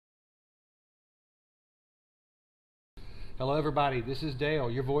Hello, everybody. This is Dale,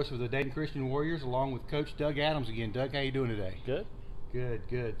 your voice of the Dayton Christian Warriors, along with Coach Doug Adams again. Doug, how you doing today? Good. Good,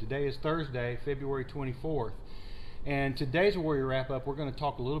 good. Today is Thursday, February 24th. And today's Warrior Wrap-Up, we're going to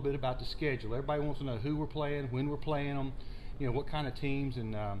talk a little bit about the schedule. Everybody wants to know who we're playing, when we're playing them, what kind of teams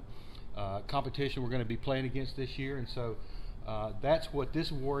and competition we're going to be playing against this year. And so that's what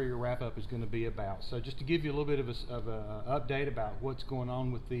this Warrior Wrap-Up is going to be about. So just to give you a little bit of an update about what's going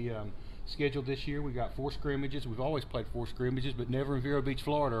on with the schedule this year, we got 4 scrimmages. We've always played 4 scrimmages, but never in Vero Beach,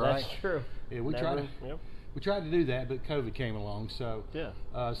 Florida, right? That's true. Yeah, we tried to do that, but COVID came along. So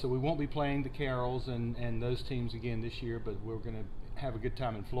so we won't be playing the Carrolls and those teams again this year, but we're going to have a good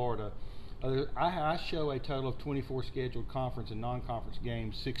time in Florida. I show a total of 24 scheduled conference and non-conference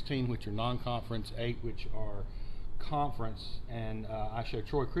games, 16 which are non-conference, 8 which are conference, and I show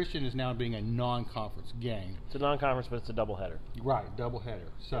Troy Christian is now being a non-conference game. It's a non-conference, but it's a doubleheader. Right, doubleheader.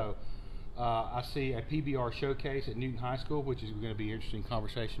 So I see a PBR showcase at Newton High School, which is going to be an interesting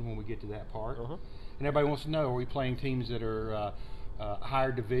conversation when we get to that part. And everybody wants to know, are we playing teams that are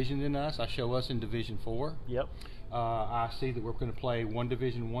higher division than us? I show us in Division 4. Yep. I see that we're going to play one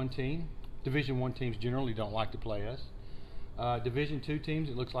Division 1 team. Division 1 teams generally don't like to play us. Division 2 teams,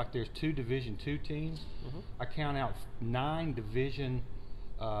 it looks like there's 2 Division 2 teams. I count out 9 Division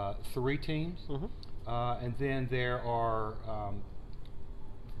 3 teams. And then there are,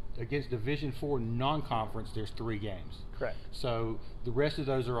 against Division 4 non-conference, there's 3 games. Correct. So the rest of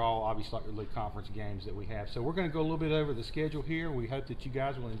those are all obviously conference games that we have. So we're going to go a little bit over the schedule here. We hope that you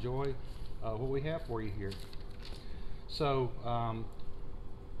guys will enjoy what we have for you here. So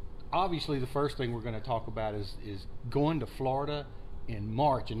obviously the first thing we're going to talk about is going to Florida in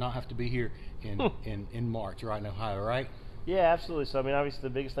March and not have to be here in March, right, in Ohio, right? Yeah, absolutely. So I mean, obviously the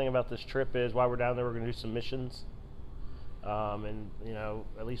biggest thing about this trip is while we're down there, we're going to do some missions. And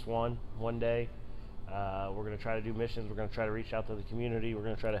at least one day we're going to try to do missions. We're going to try to reach out to the community. We're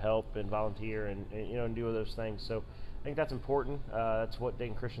going to try to help and volunteer and do those things. So I think that's important. That's what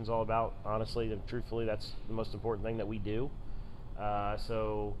Dayton Christian's all about, honestly and truthfully. That's the most important thing that we do.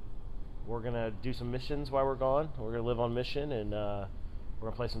 So we're going to do some missions while we're gone. We're going to live on mission, and we're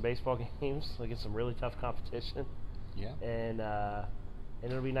going to play some baseball games against some really tough competition. Yeah. And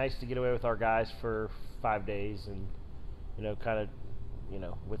it'll be nice to get away with our guys for 5 days and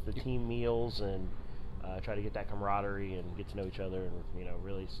with the team meals and try to get that camaraderie and get to know each other and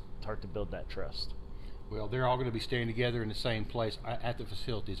really start to build that trust. Well, they're all going to be staying together in the same place at the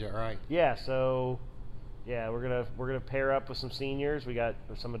facility. Is that right? Yeah. So, we're gonna pair up with some seniors. We got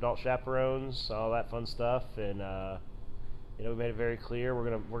some adult chaperones, all that fun stuff, and we made it very clear we're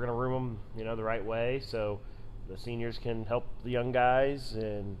gonna room them the right way so the seniors can help the young guys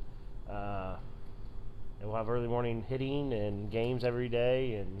and we'll have early morning hitting and games every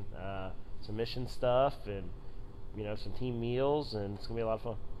day and some mission stuff and some team meals, and it's gonna be a lot of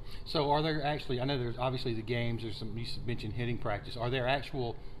fun. So are there actually, I know there's obviously the games, there's some, you mentioned hitting practice, are there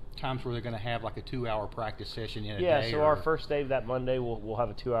actual times where they're going to have like a 2-hour practice session in a day? Yeah, so our first day that Monday we'll have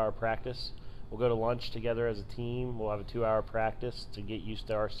a 2-hour practice. We'll go to lunch together as a team. We'll have a 2-hour practice to get used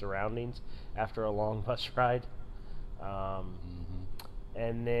to our surroundings after a long bus ride.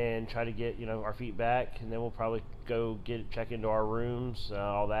 And then try to get our feet back, and then we'll probably go check into our rooms,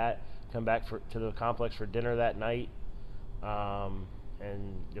 all that. Come back to the complex for dinner that night,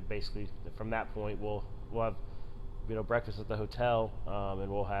 and basically from that point we'll have breakfast at the hotel,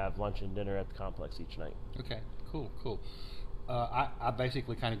 and we'll have lunch and dinner at the complex each night. Okay, cool. I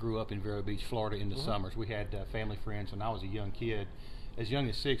basically kind of grew up in Vero Beach, Florida in the summers. We had family friends when I was a young kid. As young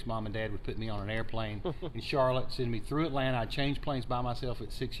as 6, Mom and Dad would put me on an airplane in Charlotte, send me through Atlanta. I'd change planes by myself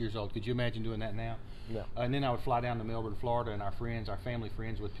at 6 years old. Could you imagine doing that now? No. And then I would fly down to Melbourne, Florida, and our family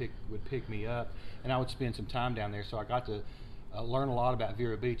friends would pick me up, and I would spend some time down there. So I got to learn a lot about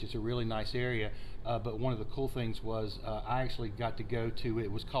Vero Beach. It's a really nice area. But one of the cool things was I actually got to go to,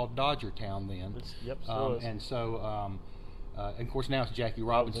 it was called Dodger Town then. And so and of course now it's Jackie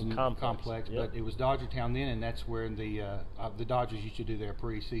Robinson Complex, but it was Dodger Town then, and that's where the Dodgers used to do their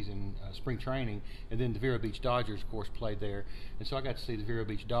preseason spring training, and then the Vero Beach Dodgers, of course, played there. And so I got to see the Vero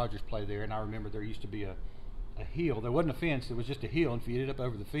Beach Dodgers play there, and I remember there used to be a hill. There wasn't a fence, there was just a hill, and if you hit it up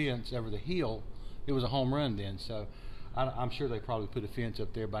over the fence, over the hill, it was a home run then. So I'm sure they probably put a fence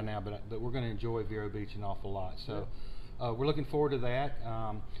up there by now, but we're going to enjoy Vero Beach an awful lot. So we're looking forward to that.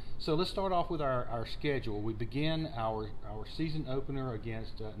 So let's start off with our schedule. We begin our season opener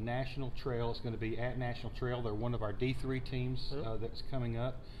against National Trail. It's going to be at National Trail. They're one of our D3 teams that's coming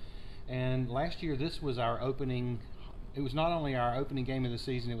up. And last year, this was our opening. It was not only our opening game of the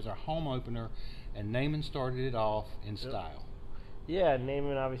season, it was our home opener, and Naaman started it off in style. Yeah,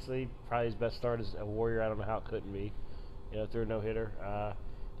 Naaman obviously probably his best start as a Warrior. I don't know how it couldn't be. threw a no-hitter.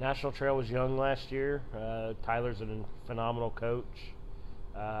 National Trail was young last year. Tyler's a phenomenal coach,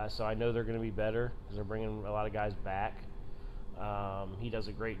 so I know they're going to be better because they're bringing a lot of guys back. He does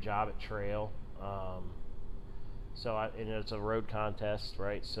a great job at Trail. And it's a road contest,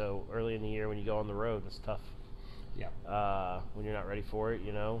 right? So early in the year when you go on the road, it's tough. Yeah. When you're not ready for it,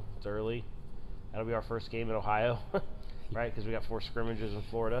 it's early. That'll be our first game in Ohio, right? Because we got 4 scrimmages in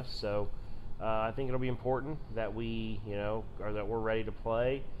Florida. So I think it'll be important that that we're ready to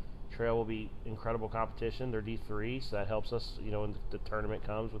play. Trail will be incredible competition. They're D3, so that helps us, when the tournament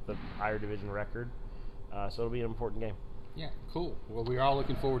comes with the higher division record. So it'll be an important game. Yeah, cool. Well, we're all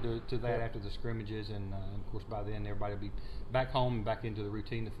looking forward to that after the scrimmages, and of course by then everybody will be back home and back into the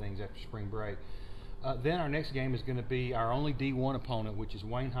routine of things after spring break. Then our next game is going to be our only D1 opponent, which is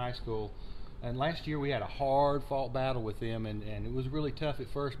Wayne High School. And last year we had a hard-fought battle with them, and it was really tough at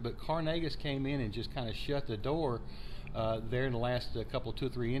first, but Carnegas came in and just kind of shut the door there in the last couple, 2 or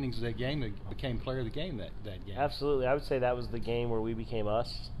 3 innings of that game. It became player of the game that game. Absolutely. I would say that was the game where we became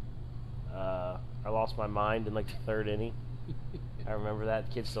us. I lost my mind in like the 3rd inning. I remember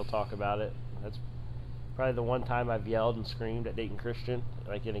that. Kids still talk about it. That's probably the one time I've yelled and screamed at Dayton Christian,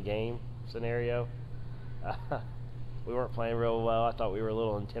 like in a game scenario. We weren't playing real well. I thought we were a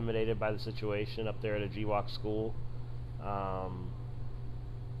little intimidated by the situation up there at a GWAC school.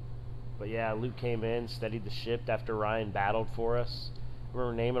 But yeah, Luke came in, steadied the ship after Ryan battled for us.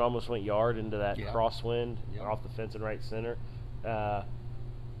 Remember Naaman almost went yard into that crosswind off the fence in right center.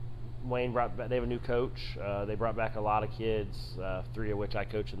 Wayne brought back, they have a new coach. They brought back a lot of kids, 3 of which I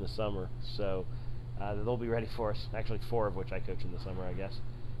coach in the summer. So they'll be ready for us. Actually, 4 of which I coach in the summer, I guess,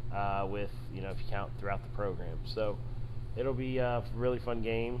 if you count throughout the program. So it'll be a really fun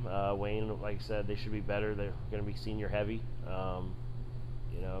game. Wayne, like I said, they should be better. They're going to be senior heavy,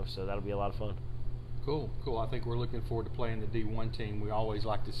 so that'll be a lot of fun. Cool. I think we're looking forward to playing the D1 team. We always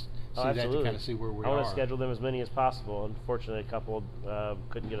like to see that to kind of see where we are. I want to schedule them as many as possible. Unfortunately, a couple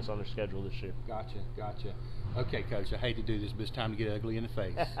couldn't get us on their schedule this year. Gotcha. Okay, Coach, I hate to do this, but it's time to get ugly in the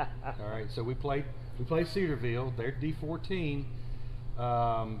face. All right, so we played Cedarville. They're D14.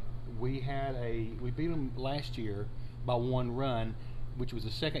 We beat them last year by 1 run, which was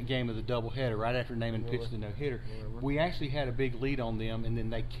the second game of the doubleheader right after Naaman pitched the no-hitter. We actually had a big lead on them, and then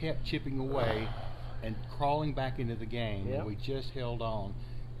they kept chipping away and crawling back into the game, and we just held on.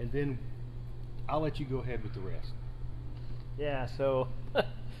 And then I'll let you go ahead with the rest. Yeah, so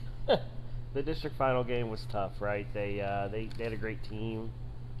the district final game was tough, right? They had a great team.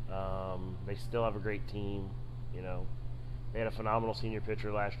 They still have a great team. They had a phenomenal senior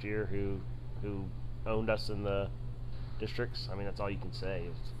pitcher last year who owned us in the districts. I mean, that's all you can say.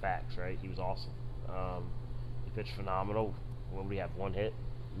 It's facts, right? He was awesome. He pitched phenomenal. When we have 1 hit,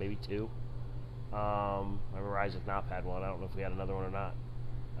 maybe 2. I remember Isaac Knopp had 1. I don't know if we had another one or not.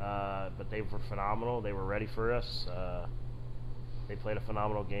 But they were phenomenal. They were ready for us. They played a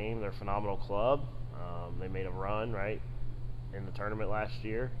phenomenal game. They're a phenomenal club. They made a run, right, in the tournament last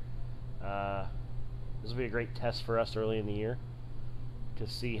year. This will be a great test for us early in the year to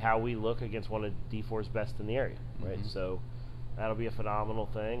see how we look against one of D4's best in the area, right? Mm-hmm. So that'll be a phenomenal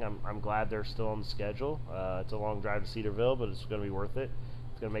thing. I'm glad they're still on the schedule. It's a long drive to Cedarville, but it's going to be worth it.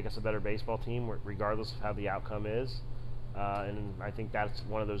 It's going to make us a better baseball team regardless of how the outcome is. And I think that's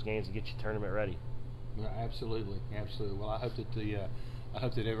one of those games that gets you tournament ready. Yeah, absolutely. Well, I hope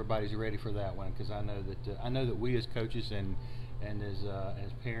that everybody's ready for that one, because I know that we as coaches and as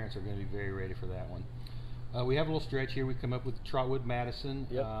parents are going to be very ready for that one. We have a little stretch here. We come up with Trotwood Madison.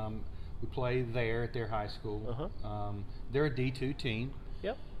 Yep. We play there at their high school. Uh-huh. They're a D2 team.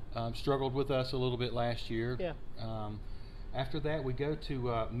 Yep. Struggled with us a little bit last year. Yeah. After that, we go to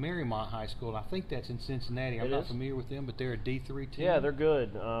Marymount High School. I think that's in Cincinnati. I'm not familiar with them, but they're a D3 team. Yeah, they're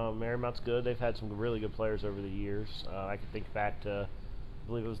good. Marymount's good. They've had some really good players over the years. I can think back to, I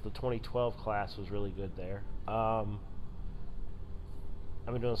believe it was the 2012 class was really good there. I've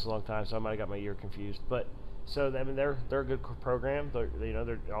been doing this a long time, so I might have got my year confused. But so I mean, they're a good program.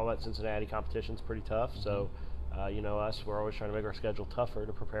 They're all that Cincinnati competition's pretty tough. Mm-hmm. So. Us, we're always trying to make our schedule tougher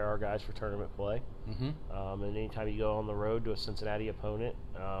to prepare our guys for tournament play. Mm-hmm. And anytime you go on the road to a Cincinnati opponent,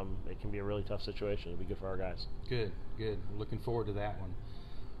 it can be a really tough situation. It'll be good for our guys. Good. We're looking forward to that one.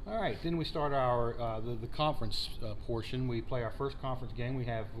 All right, then we start our the conference portion. We play our first conference game. We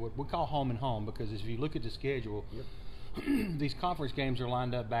have what we call home and home, because if you look at the schedule, these conference games are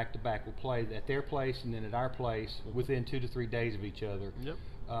lined up back to back. We'll play at their place and then at our place within 2 to 3 days of each other. Yep.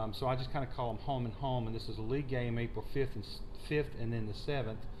 So I just kind of call them home and home, and this is a league game, April 5th and then the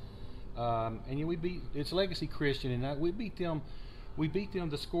 7th. And it's Legacy Christian, and we beat them We beat them.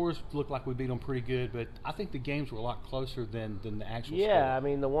 The scores look like we beat them pretty good, but I think the games were a lot closer than the actual score. Yeah, I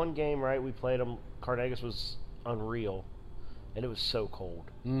mean, the one game, right, we played them, Carnegas was unreal, and it was so cold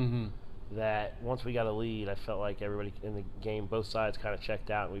that once we got a lead, I felt like everybody in the game, both sides kind of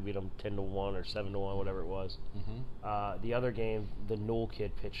checked out, and we beat them 10-1 or 7-1, whatever it was. The other game, the Newell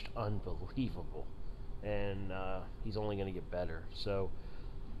kid pitched unbelievable, and he's only going to get better. So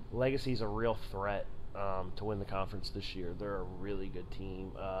Legacy's a real threat to win the conference this year. They're a really good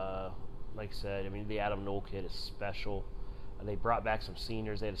team. Like I said, I mean, the Adam Newell kid is special. They brought back some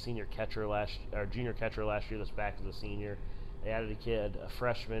seniors. They had a junior catcher last year that's back to the senior. They added a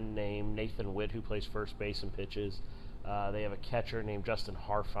freshman named Nathan Witt, who plays first base and pitches. They have a catcher named Justin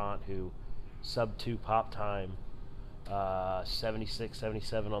Harfont, who sub-2 pop time, 76,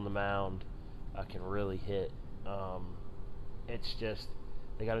 77 on the mound, can really hit. It's just,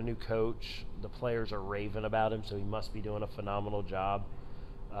 they got a new coach. The players are raving about him, so he must be doing a phenomenal job.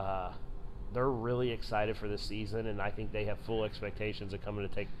 They're really excited for this season, and I think they have full expectations of coming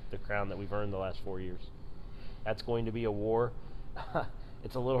to take the crown that we've earned the last 4 years. That's going to be a war.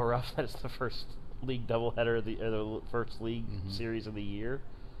 It's a little rough that it's the first league doubleheader or the first league series of the year,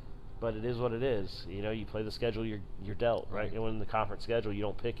 but it is what it is. You know, you play the schedule you're dealt, right? And when the conference schedule, you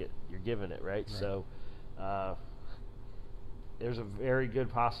don't pick it, you're given it, right? So there's a very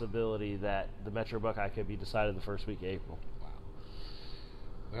good possibility that the Metro Buckeye could be decided the first week of April.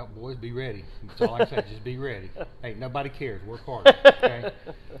 Well, boys, be ready. That's all I can say. Just be ready. Hey, nobody cares. Work hard. Okay.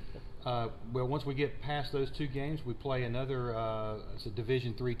 Well, once we get past those two games, we play another. It's a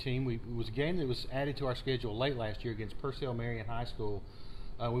Division III team. It was a game that was added to our schedule late last year against Purcell Marion High School.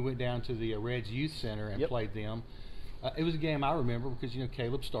 We went down to the Reds Youth Center and played them. It was a game I remember because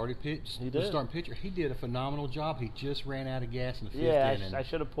Caleb starting pitcher. He did a phenomenal job. He just ran out of gas in the fifth inning. I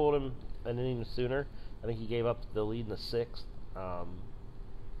should have pulled him an inning sooner. I think he gave up the lead in the sixth.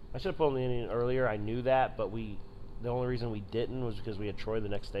 I should have pulled him the inning earlier. I knew that, but the only reason we didn't was because we had Troy the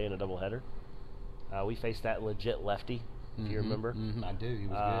next day in a doubleheader. We faced that legit lefty, if you remember. I do. He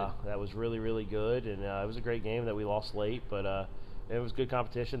was good. That was really, really good, and it was a great game that we lost late, but it was good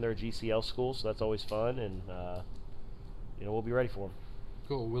competition. They're a GCL school, so that's always fun, and we'll be ready for them.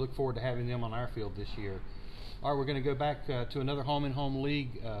 Cool. We look forward to having them on our field this year. All right, we're going to go back to another home-and-home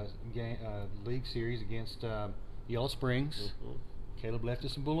league league series against Yellow Springs. Caleb left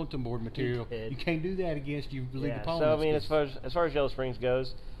us some bulletin board material. You can't do that against your league opponents. So I mean, as far as Yellow Springs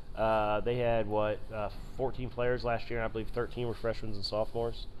goes, they had 14 players last year, and I believe 13 were freshmen and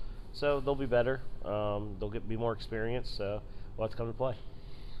sophomores. So they'll be better. They'll be more experienced. So we'll have to come to play.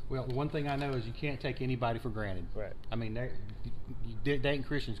 Well, the one thing I know is you can't take anybody for granted. Right. I mean, Dayton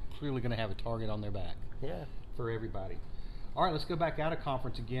Christian's clearly going to have a target on their back. Yeah. For everybody. All right, let's go back out of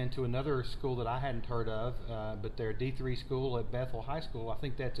conference again to another school that I hadn't heard of, but they're a D3 school at Bethel High School. I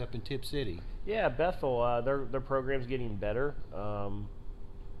think that's up in Tip City. Yeah, Bethel. Their program's getting better.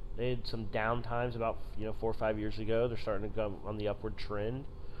 They had some down times about 4 or 5 years ago. They're starting to go on the upward trend.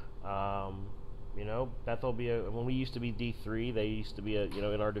 Bethel when we used to be D3, they used to be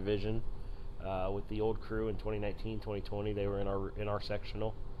in our division with the old crew in 2019, 2020. They were in our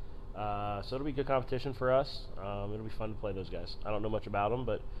sectional. So it'll be good competition for us. It'll be fun to play those guys. I don't know much about them,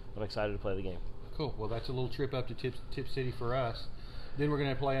 but I'm excited to play the game. Cool. Well, that's a little trip up to Tip City for us. Then we're going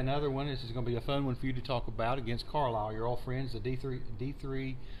to play another one. This is going to be a fun one for you to talk about against Carlisle, your old friends, the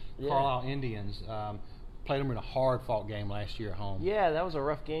D3 Carlisle Indians. Played them in a hard-fought game last year at home. Yeah, that was a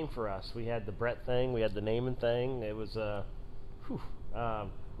rough game for us. We had the Brett thing. We had the naming thing. It was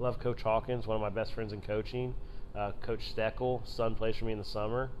love Coach Hawkins, one of my best friends in coaching. Coach Steckel, son plays for me in the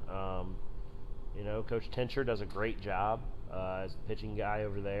summer. Coach Tincher does a great job as the pitching guy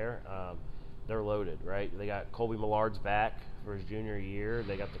over there. They're loaded, right? They got Colby Millard's back for his junior year.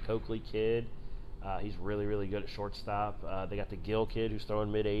 They got the Coakley kid. He's really, really good at shortstop. They got the Gill kid who's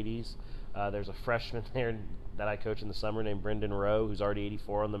throwing mid-80s. There's a freshman there that I coach in the summer named Brendan Rowe, who's already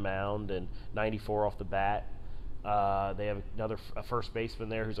 84 on the mound and 94 off the bat. They have a first baseman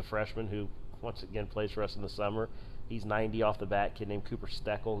there who's a freshman who once again plays for us in the summer. He's 90 off the bat, kid named Cooper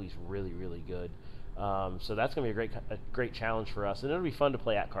Steckel. He's really, really good. So that's going to be a great challenge for us. And it'll be fun to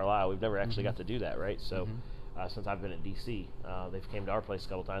play at Carlisle. We've never actually got to do that, right? So since I've been at D.C., they've came to our place a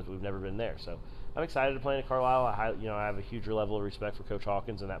couple times, but we've never been there. So I'm excited to play at Carlisle. I have a huge level of respect for Coach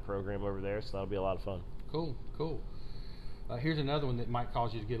Hawkins and that program over there, so that'll be a lot of fun. Cool. Here's another one that might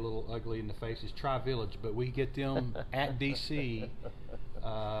cause you to get a little ugly in the face. Is Tri-Village, but we get them at D.C.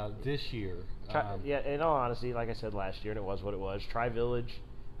 This year. In all honesty, like I said last year, and it was what it was. Tri-Village,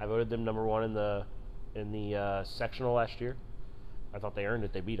 I voted them number one in the sectional last year. I thought they earned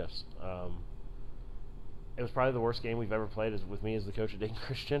it. They beat us. It was probably the worst game we've ever played with me as the coach at Dayton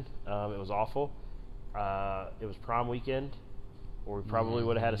Christian. It was awful. It was prom weekend, or we probably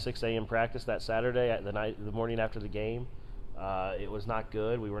would have had a 6 a.m. practice that Saturday at the morning after the game. It was not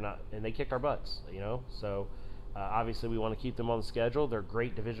good. We were not, and they kicked our butts, So obviously we want to keep them on the schedule. They're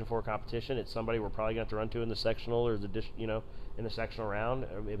great Division IV competition. It's somebody we're probably going to have to run to in the sectional or in the sectional round,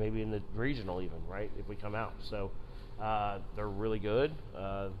 or maybe in the regional even, right? If we come out, so they're really good.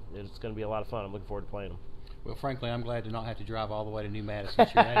 It's going to be a lot of fun. I'm looking forward to playing them. Well, frankly, I'm glad to not have to drive all the way to New Madison.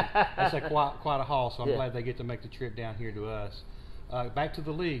 That's quite a haul, so I'm glad they get to make the trip down here to us. Back to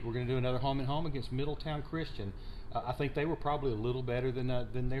the league, we're going to do another home-and-home against Middletown Christian. I think they were probably a little better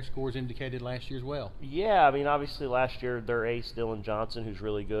than their scores indicated last year as well. Yeah, I mean, obviously last year their ace, Dylan Johnson, who's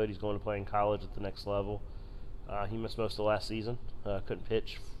really good. He's going to play in college at the next level. He missed most of last season, couldn't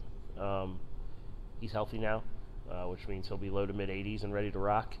pitch. He's healthy now, which means he'll be low to mid-80s and ready to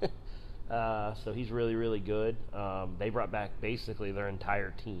rock. So he's really, really good. They brought back basically their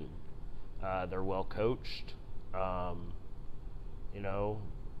entire team. They're well coached. It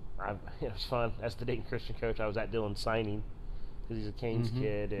was fun. As the Dayton Christian coach, I was at Dylan's signing because he's a Canes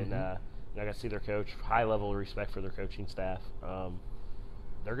kid, and I got to see their coach. High level of respect for their coaching staff.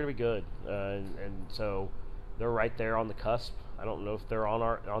 They're going to be good, and so they're right there on the cusp. I don't know if they're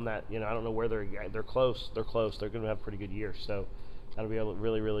on that. I don't know where they're close. They're close. They're going to have a pretty good year. So that'll be a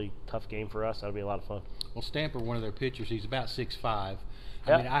really, really tough game for us. That'll be a lot of fun. Well, Stamper, one of their pitchers, he's about 6'5". Yep.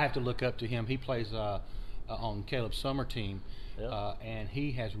 I mean, I have to look up to him. He plays on Caleb's summer team, and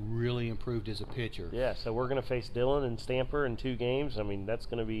he has really improved as a pitcher. Yeah, so we're going to face Dylan and Stamper in 2 games. I mean, that's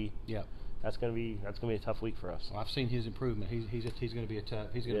going to be that's going to be a tough week for us. Well, I've seen his improvement. He's going to be a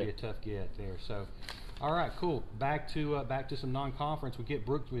tough be a tough get there. So, all right, cool. Back to some non-conference. We get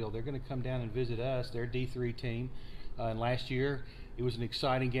Brookville. They're going to come down and visit us. They're a D3 team, and last year it was an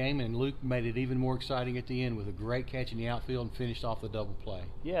exciting game, and Luke made it even more exciting at the end with a great catch in the outfield and finished off the double play.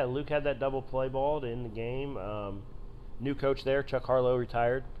 Yeah, Luke had that double play ball to end the game. New coach there, Chuck Harlow,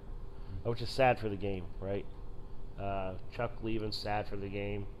 retired, which is sad for the game, right? Chuck leaving, sad for the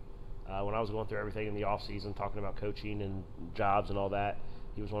game. When I was going through everything in the offseason, talking about coaching and jobs and all that,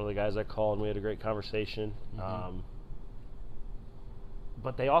 he was one of the guys I called, and we had a great conversation.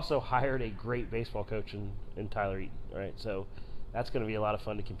 But they also hired a great baseball coach in Tyler Eaton, right? So that's going to be a lot of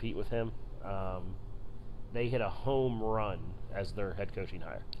fun to compete with him. They hit a home run as their head coaching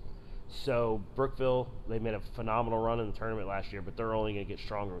hire. So Brookville, they made a phenomenal run in the tournament last year, but they're only going to get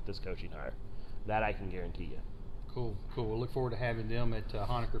stronger with this coaching hire. That I can guarantee you. Cool. We'll look forward to having them at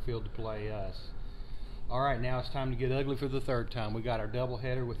Honecker Field to play us. All right, now it's time to get ugly for the third time. We got our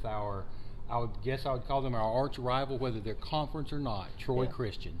doubleheader with I would call them our arch rival, whether they're conference or not, Troy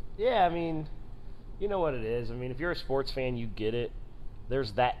Christian. Yeah, I mean, you know what it is. I mean, if you're a sports fan, you get it.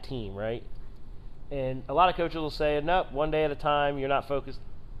 There's that team, right? And a lot of coaches will say, nope, one day at a time, you're not focused.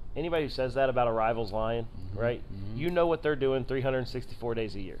 Anybody who says that about a rival's lying, right? You know what they're doing 364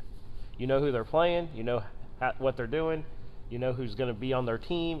 days a year. You know who they're playing. You know what they're doing. You know who's going to be on their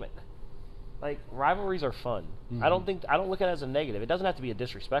team. Like, rivalries are fun. I don't look at it as a negative. It doesn't have to be a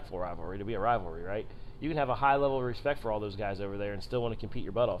disrespectful rivalry to be a rivalry, right? You can have a high level of respect for all those guys over there and still want to compete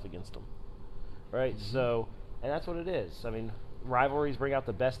your butt off against them, right? So, and that's what it is. I mean, rivalries bring out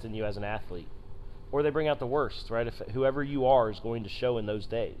the best in you as an athlete, or they bring out the worst, right? If whoever you are is going to show in those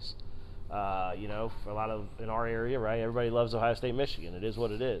days. For a lot of in our area, right? Everybody loves Ohio State, Michigan. It is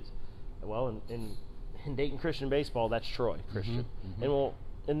what it is. Well, in Dayton Christian baseball, that's Troy Christian,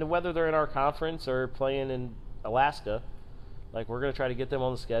 and whether they're in our conference or playing in Alaska, like, we're going to try to get them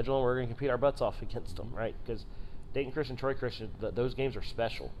on the schedule, and we're going to compete our butts off against them, right? Because Dayton Christian, Troy Christian, those games are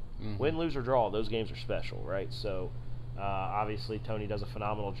special. Win, lose, or draw, those games are special, right? So, obviously, Tony does a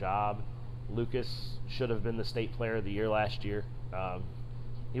phenomenal job. Lucas should have been the state player of the year last year.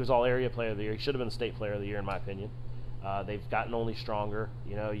 He was all area player of the year. He should have been the state player of the year, in my opinion. They've gotten only stronger.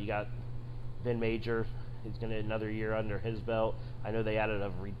 You got Ben Major. He's going to get another year under his belt. I know they added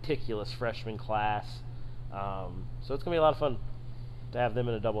a ridiculous freshman class. So it's going to be a lot of fun to have them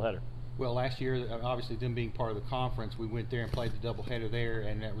in a doubleheader. Well, last year, obviously, them being part of the conference, we went there and played the doubleheader there,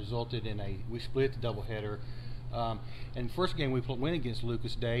 and that resulted in we split the doubleheader. And the first game we went against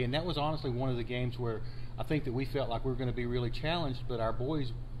Lucas Day, and that was honestly one of the games where I think that we felt like we were going to be really challenged, but our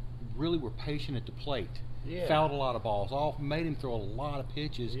boys really were patient at the plate. Fouled a lot of balls, made him throw a lot of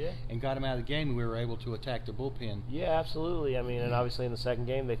pitches, and got him out of the game, and we were able to attack the bullpen. Yeah, absolutely. I mean, and obviously in the second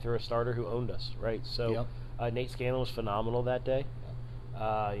game, they threw a starter who owned us, right? So Nate Scanlon was phenomenal that day.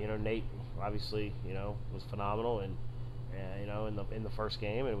 Nate obviously, was phenomenal, and in the first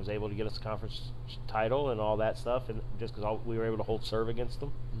game, and was able to get us a conference title and all that stuff, and just because we were able to hold serve against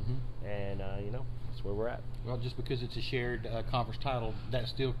them, and that's where we're at. Well, just because it's a shared conference title, that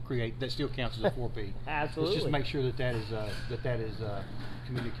still counts as a 4P. Absolutely. Let's just make sure that is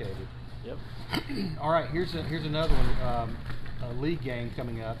communicated. Yep. All right, here's another one. A league game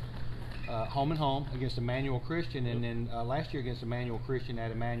coming up. Home and home against Emmanuel Christian, and then last year against Emmanuel Christian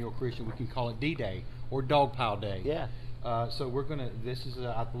at Emmanuel Christian, we can call it D-Day or Dog Pile Day. Yeah. So we're gonna. This is,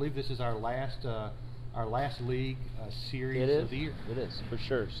 I believe, this is our last league series of the year. It is for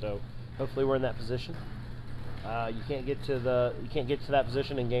sure. So hopefully we're in that position. You can't get to that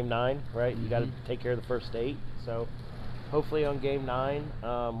position in Game 9, right? You got to take care of the first 8. So hopefully on Game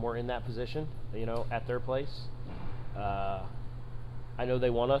 9, we're in that position. At their place. I know they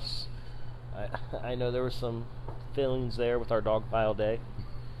want us. I know there were some feelings there with our dog pile day,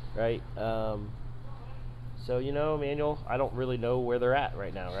 right? So, Emmanuel, I don't really know where they're at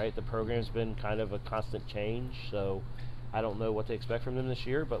right now, right? The program's been kind of a constant change, so I don't know what to expect from them this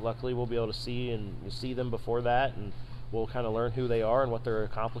year, but luckily we'll be able to see them before that, and we'll kind of learn who they are and what they're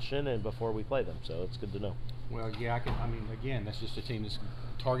accomplishing and before we play them, so it's good to know. Well, yeah, again, that's just a team that's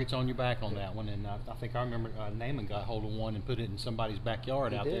targets on your back on that one, and I think I remember Naaman got hold of one and put it in somebody's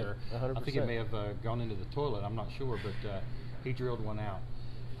backyard out there. 100%. I think it may have gone into the toilet. I'm not sure, but he drilled one out.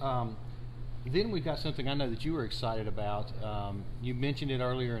 Then we've got something I know that you were excited about. You mentioned it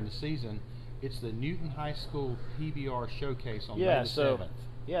earlier in the season. It's the Newton High School PBR Showcase on May the 7th.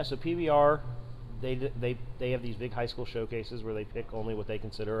 Yeah, so PBR, they have these big high school showcases where they pick only what they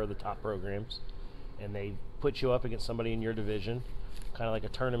consider are the top programs, and they put you up against somebody in your division, kind of like a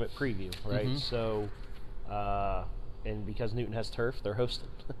tournament preview, right? So, and because Newton has turf, they're hosting.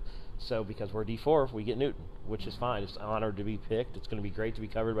 So because we're D4, we get Newton, which is fine. It's honored to be picked. It's going to be great to be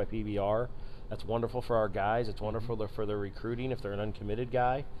covered by PBR. That's wonderful for our guys. It's wonderful for their recruiting if they're an uncommitted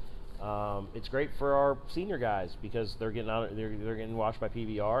guy. It's great for our senior guys because they're getting watched by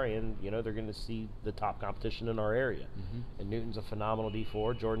PBR, and they're going to see the top competition in our area. And Newton's a phenomenal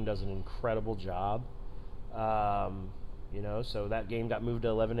D4. Jordan does an incredible job. So that game got moved to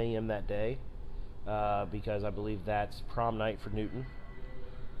 11 a.m. that day because I believe that's prom night for Newton.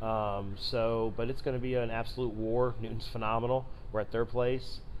 But it's going to be an absolute war. Newton's phenomenal. We're at their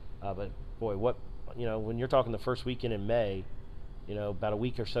place. But boy, when you're talking the first weekend in May, about a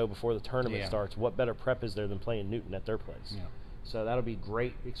week or so before the tournament starts, what better prep is there than playing Newton at their place? Yeah. So that'll be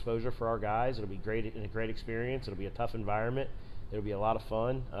great exposure for our guys. It'll be a great experience. It'll be a tough environment. It'll be a lot of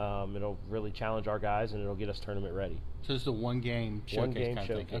fun. It'll really challenge our guys, and it'll get us tournament ready. So it's the one-game showcase. One-game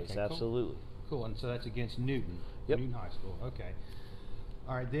showcase, okay, absolutely. Cool. And so that's against Newton. Yep. Newton High School. Okay.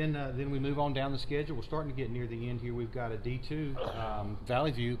 All right. Then we move on down the schedule. We're starting to get near the end here. We've got a D2.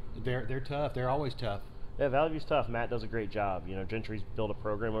 Valley View. They're tough. They're always tough. Yeah, Valley View's tough. Matt does a great job. Gentry's built a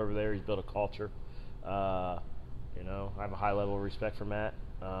program over there. He's built a culture. I have a high level of respect for Matt.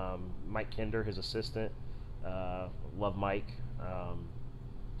 Mike Kinder, his assistant. Love Mike.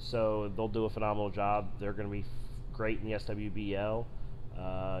 So they'll do a phenomenal job. They're going to be great in the SWBL.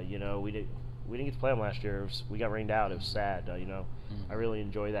 We didn't get to play them last year. We got rained out. It was sad. I really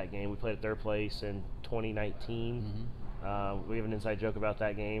enjoyed that game. We played at their place in 2019. We have an inside joke about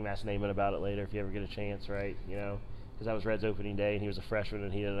that game. Ask Naaman about it later if you ever get a chance, right? Because that was Red's opening day, and he was a freshman,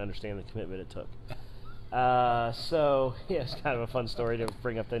 and he didn't understand the commitment it took. It's kind of a fun story to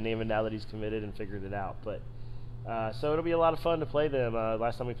bring up the Naaman now that he's committed and figured it out. But so it'll be a lot of fun to play them.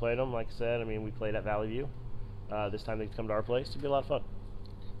 Last time we played them, like I said, we played at Valley View. This time they come to our place. It'll be a lot of fun.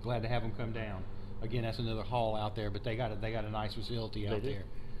 Glad to have them come down. Again, that's another hall out there, but they got a nice facility out there.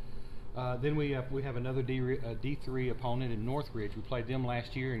 Then we have another D3 opponent in Northridge. We played them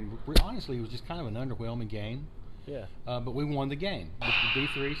last year, and honestly, it was just kind of an underwhelming game. Yeah. But we won the game with the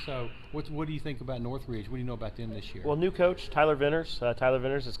D3. So what do you think about Northridge? What do you know about them this year? Well, new coach Tyler Venters. Tyler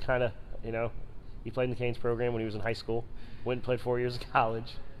Venters is kind of he played in the Canes program when he was in high school. Went and played 4 years of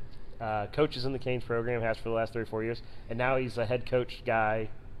college. Coaches in the Canes program, has for the last 3 or 4 years, and now he's a head coach guy,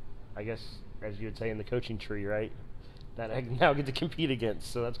 I guess, as you would say, in the coaching tree, right? That I now get to compete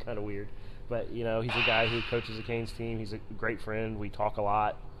against, so that's kind of weird. But, he's a guy who coaches the Canes team. He's a great friend. We talk a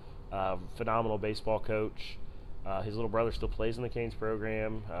lot. Phenomenal baseball coach. His little brother still plays in the Canes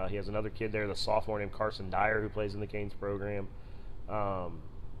program. He has another kid there, the sophomore named Carson Dyer, who plays in the Canes program.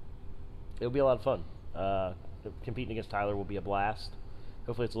 It'll be a lot of fun. Competing against Tyler will be a blast.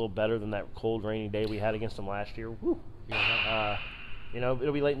 Hopefully it's a little better than that cold, rainy day we had against him last year. Woo.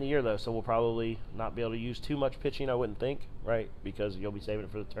 It'll be late in the year, though, so we'll probably not be able to use too much pitching, I wouldn't think, right? Because you'll be saving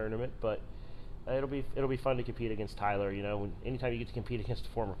it for the tournament. But it'll be fun to compete against Tyler. Anytime you get to compete against a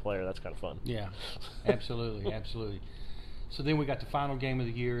former player, that's kind of fun. Yeah, absolutely, absolutely. So then we got the final game of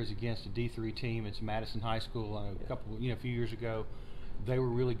the year is against a D3 team. It's Madison High School. A few years ago, They were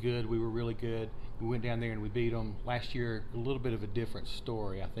really good. We were really good. We went down there and we beat them. Last year, a little bit of a different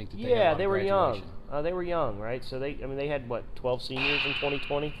story. I think that they had a lot they of were young. graduation. They were young, right? So they had what, 12 seniors in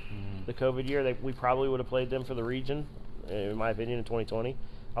 2020, the COVID year. We probably would have played them for the region, in my opinion, in 2020.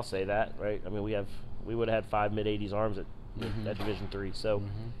 I'll say that, right? I mean, we would have had 5 mid-80s arms at Division III. So,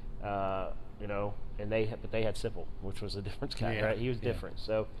 you know, but they had Sipple, which was a different guy, right? He was different.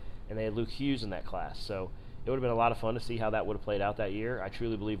 So, and they had Luke Hughes in that class. So it would have been a lot of fun to see how that would have played out that year. I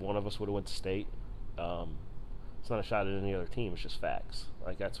truly believe one of us would have went to state. It's not a shot at any other team. It's just facts.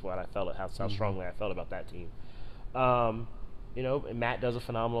 Like, that's what I felt, how strongly I felt about that team. You know, and Matt does a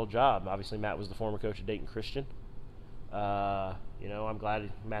phenomenal job. Obviously, Matt was the former coach of Dayton Christian. You know, I'm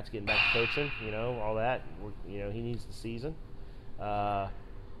glad Matt's getting back to coaching. You know, all that. You know, he needs the season.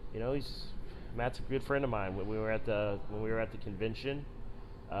 You know, Matt's a good friend of mine. When we were at the convention,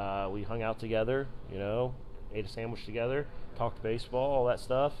 we hung out together. You know, ate a sandwich together, talked baseball, all that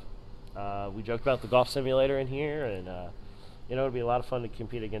stuff. We joked about the golf simulator in here, and you know, it'll be a lot of fun to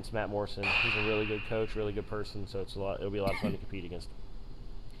compete against Matt Morrison. He's a really good coach, really good person, so it'll be a lot of fun to compete against him.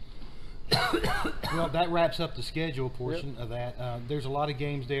 Well, that wraps up the schedule portion of that. There's a lot of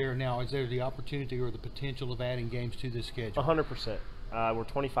games there now. Is there the opportunity or the potential of adding games to this schedule? 100%. We're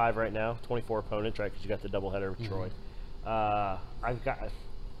 25 right now, 24 opponents, right? Because you got the doubleheader with Troy.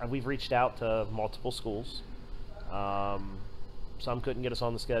 We've reached out to multiple schools. Some couldn't get us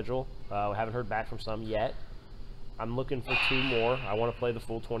on the schedule. We haven't heard back from some yet. I'm looking for 2 more. I want to play the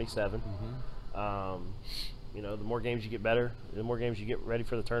full 27. You know, the more games you get better, the more games you get ready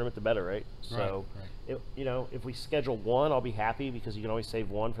for the tournament, the better, right? So, you know, if we schedule 1, I'll be happy, because you can always save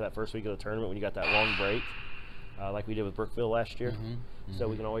 1 for that first week of the tournament when you got that long break, like we did with Brookville last year. So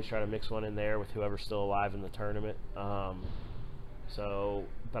we can always try to mix 1 in there with whoever's still alive in the tournament.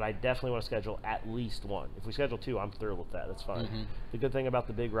 But I definitely want to schedule at least 1. If we schedule 2, I'm thrilled with that. That's fine. The good thing about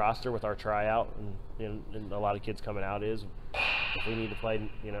the big roster with our tryout and a lot of kids coming out is, if we need to play,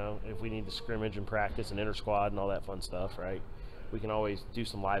 you know, if we need to scrimmage and practice and inter-squad and all that fun stuff, right, we can always do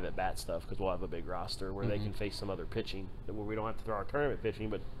some live at-bat stuff, because we'll have a big roster where they can face some other pitching, where we don't have to throw our tournament pitching,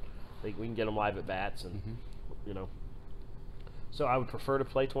 but we can get them live at-bats, and, you know. So I would prefer to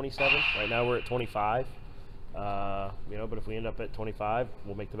play 27. Right now we're at 25. You know, but if we end up at 25,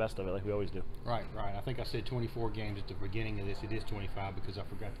 we'll make the best of it, like we always do. Right. I think I said 24 games at the beginning of this. It is 25 because I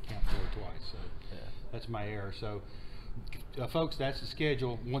forgot to count forward twice. So that's my error. So, folks, that's the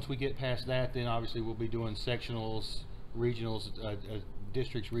schedule. Once we get past that, then obviously we'll be doing sectionals, regionals,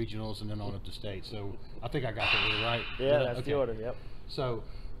 districts, regionals, and then on up to state. So I think I got that really right. Yeah, that's the order. Yep. So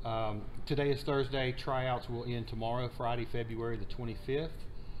today is Thursday. Tryouts will end tomorrow, Friday, February the 25th.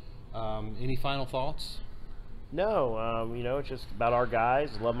 Any final thoughts? No, you know, it's just about our guys.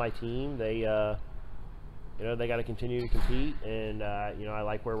 Love my team. They, you know, they got to continue to compete, and you know, I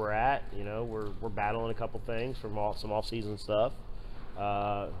like where we're at. You know, we're battling a couple things from some off-season stuff.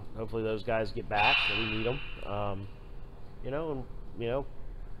 Hopefully, those guys get back, and we need them. You know, and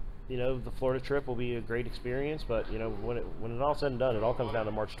you know, the Florida trip will be a great experience. But you know, when it all said and done, it all comes down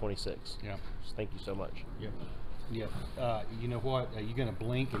to March 26th. Yeah. So thank you so much. Yeah. Yeah, you know what? You're going to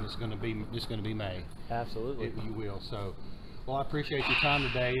blink, and it's going to be May. Absolutely. You will. So, well, I appreciate your time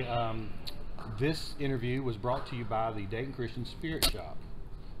today. This interview was brought to you by the Dayton Christian Spirit Shop.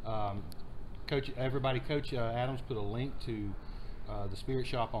 Coach Adams put a link to the Spirit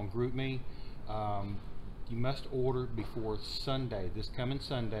Shop on GroupMe. You must order before Sunday, this coming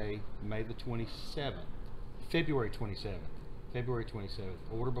Sunday, May the 27th, February 27th.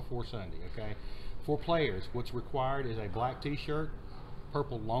 Order before Sunday, okay? For players, what's required is a black t-shirt,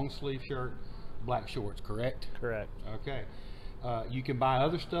 purple long sleeve shirt, black shorts, correct? Correct. Okay. You can buy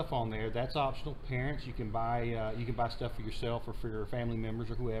other stuff on there. That's optional. Parents, you can buy stuff for yourself or for your family members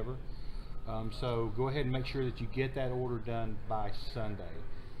or whoever. So go ahead and make sure that you get that order done by Sunday.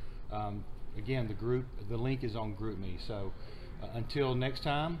 Again, the link is on GroupMe. So until next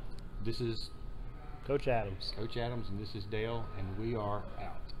time, this is Coach Adams. And this is Dale, and we are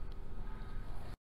out.